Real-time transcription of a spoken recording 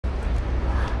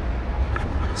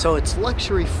So it's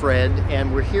Luxury Fred,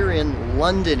 and we're here in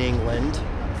London, England.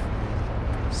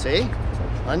 See?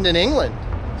 London, England.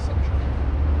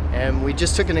 And we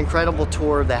just took an incredible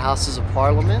tour of the Houses of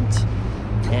Parliament,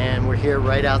 and we're here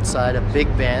right outside of Big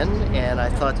Ben, and I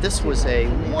thought this was a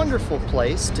wonderful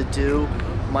place to do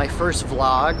my first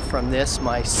vlog from this,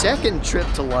 my second trip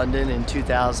to London in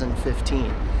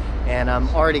 2015. And I'm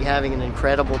already having an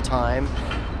incredible time.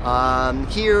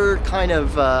 Here, kind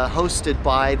of hosted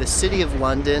by the City of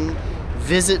London,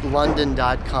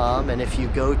 visitlondon.com, and if you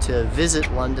go to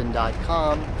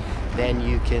visitlondon.com, then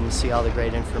you can see all the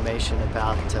great information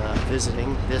about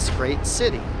visiting this great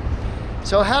city.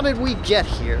 So how did we get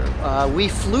here? We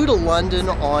flew to London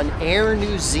on Air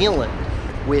New Zealand,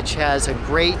 which has a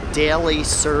great daily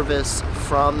service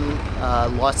from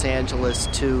Los Angeles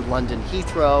to London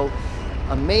Heathrow.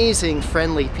 Amazing,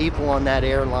 friendly people on that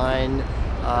airline.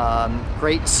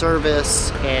 Great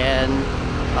service, and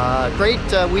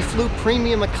we flew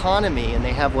premium economy, and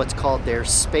they have what's called their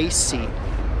space seat,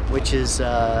 which is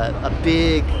a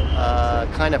big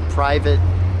kind of private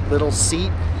little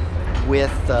seat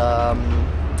with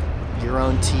your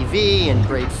own TV and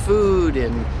great food,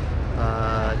 and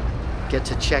get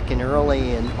to check in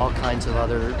early and all kinds of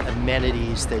other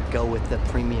amenities that go with the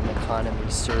premium economy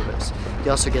service.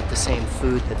 You also get the same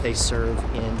food that they serve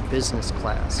in business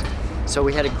class. So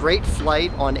we had a great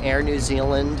flight on Air New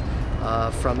Zealand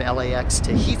from LAX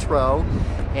to Heathrow,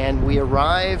 and we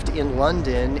arrived in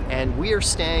London, and we are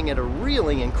staying at a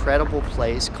really incredible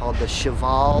place called the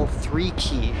Cheval Three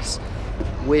Keys,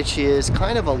 which is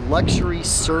kind of a luxury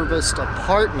serviced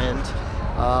apartment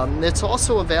that's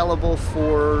also available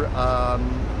for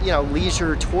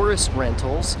leisure tourist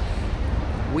rentals.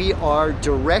 We are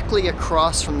directly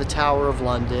across from the Tower of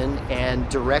London and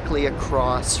directly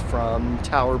across from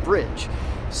Tower Bridge.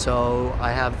 So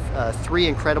I have 3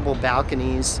 incredible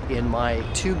balconies in my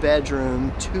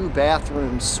 2-bedroom,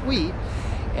 2-bathroom suite,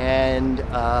 and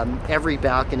every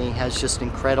balcony has just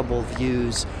incredible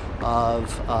views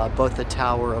of both the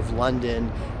Tower of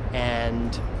London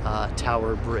and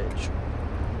Tower Bridge.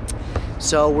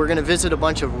 So we're going to visit a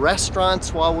bunch of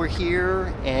restaurants while we're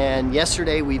here, and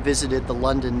yesterday we visited the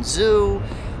London Zoo.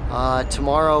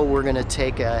 Tomorrow we're going to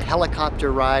take a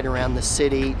helicopter ride around the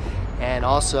city, and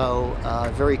also a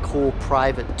very cool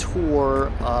private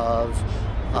tour of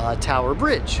Tower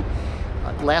Bridge.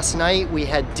 Last night we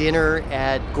had dinner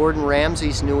at Gordon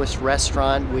Ramsay's newest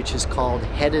restaurant, which is called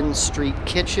Heddon Street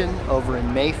Kitchen over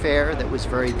in Mayfair. That was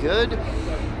very good.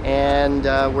 And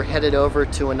we're headed over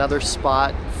to another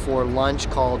spot for lunch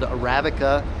called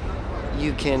Arabica.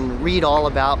 You can read all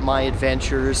about my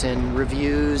adventures and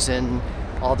reviews and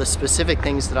all the specific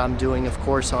things that I'm doing, of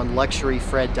course, on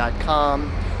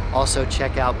luxuryfred.com. Also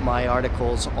check out my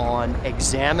articles on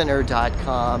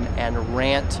examiner.com and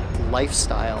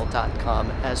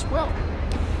rantlifestyle.com as well.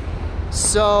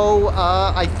 So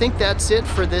I think that's it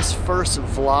for this first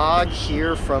vlog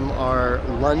here from our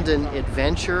London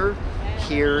adventure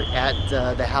here at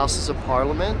the Houses of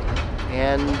Parliament,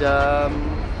 and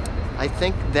I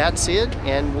think that's it,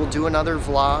 and we'll do another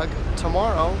vlog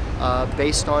tomorrow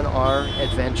based on our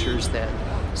adventures then.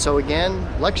 So again,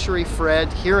 Luxury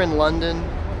Fred here in London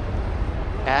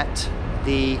at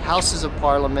the Houses of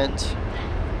Parliament.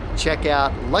 Check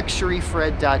out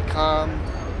luxuryfred.com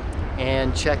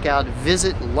and check out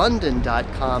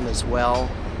visitlondon.com as well.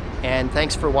 And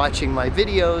thanks for watching my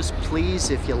videos. Please,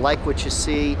 if you like what you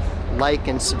see, like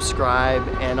and subscribe,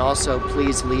 and also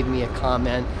please leave me a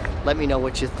comment. Let me know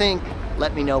what you think,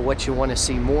 let me know what you want to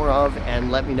see more of,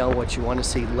 and let me know what you want to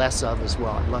see less of as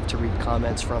well. I'd love to read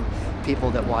comments from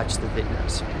people that watch the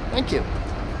videos. Thank you.